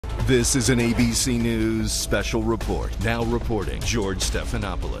This is an ABC News special report. Now reporting, George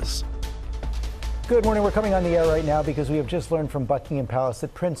Stephanopoulos. Good morning. We're coming on the air right now because we have just learned from Buckingham Palace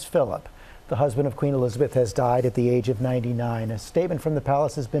that Prince Philip, the husband of Queen Elizabeth, has died at the age of 99. A statement from the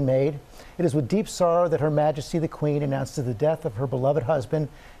palace has been made. It is with deep sorrow that Her Majesty the Queen announces the death of her beloved husband,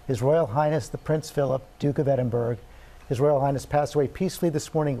 His Royal Highness the Prince Philip, Duke of Edinburgh. His Royal Highness passed away peacefully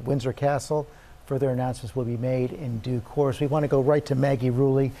this morning at Windsor Castle. Further announcements will be made in due course. We want to go right to Maggie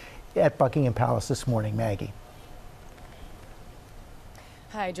Rulli at Buckingham Palace this morning. Maggie.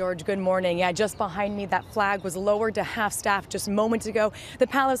 Hi, George. Good morning. Yeah, just behind me, that flag was lowered to half-staff just moments ago. The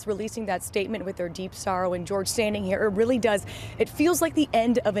palace releasing that statement with their deep sorrow. And George, standing here, it really does. It feels like the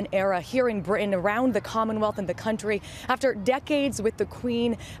end of an era here in Britain, around the Commonwealth and the country. After decades with the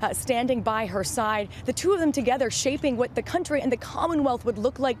Queen standing by her side, the two of them together shaping what the country and the Commonwealth would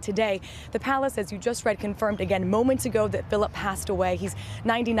look like today. The palace, as you just read, confirmed again moments ago that Philip passed away. He's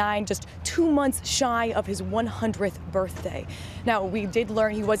 99, just 2 months shy of his 100th birthday. Now, we did learn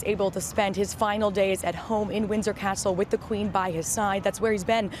he was able to spend his final days at home in Windsor Castle with the Queen by his side. That's where he's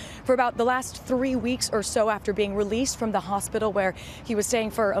been for about the last 3 weeks or so after being released from the hospital, where he was staying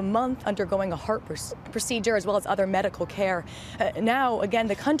for a month undergoing a heart procedure as well as other medical care. Now, again,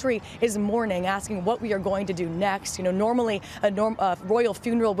 the country is mourning, asking what we are going to do next. You know, normally a royal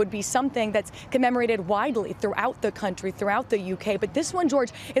funeral would be something that's commemorated widely throughout the country, throughout the UK. But this one,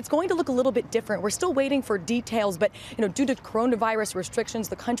 George, it's going to look a little bit different. We're still waiting for details, but you know, due to coronavirus restrictions,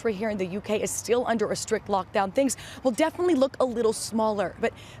 the country here in the UK is still under a strict lockdown. Things will definitely look a little smaller.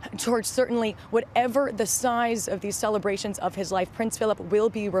 But George, certainly whatever the size of these celebrations of his life, Prince Philip will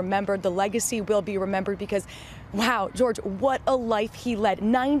be remembered. The legacy will be remembered because, wow, George, what a life he led.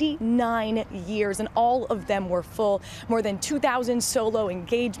 99 years, and all of them were full. More than 2,000 solo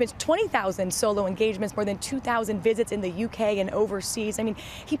engagements, 20,000 solo engagements, more than 2,000 visits in the UK and overseas. I mean,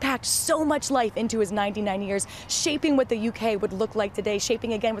 he packed so much life into his 99 years, shaping what the UK would look like today,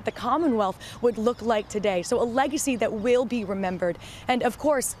 shaping again what the Commonwealth would look like today. So a legacy that will be remembered. And of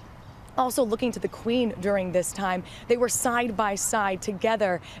course, also looking to the Queen during this time. They were side by side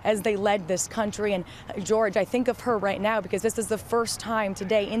together as they led this country. And George, I think of her right now because this is the first time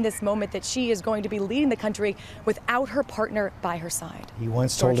today in this moment that she is going to be leading the country without her partner by her side. He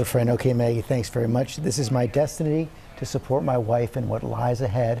once told a friend, okay, Maggie, thanks very much. This is my destiny to support my wife in what lies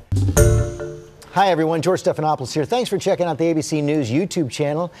ahead. Hi, everyone. George Stephanopoulos here. Thanks for checking out the ABC News YouTube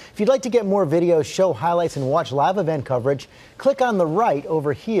channel. If you'd like to get more videos, show highlights, and watch live event coverage, click on the right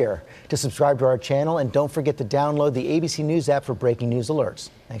over here to subscribe to our channel. And don't forget to download the ABC News app for breaking news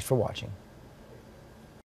alerts. Thanks for watching.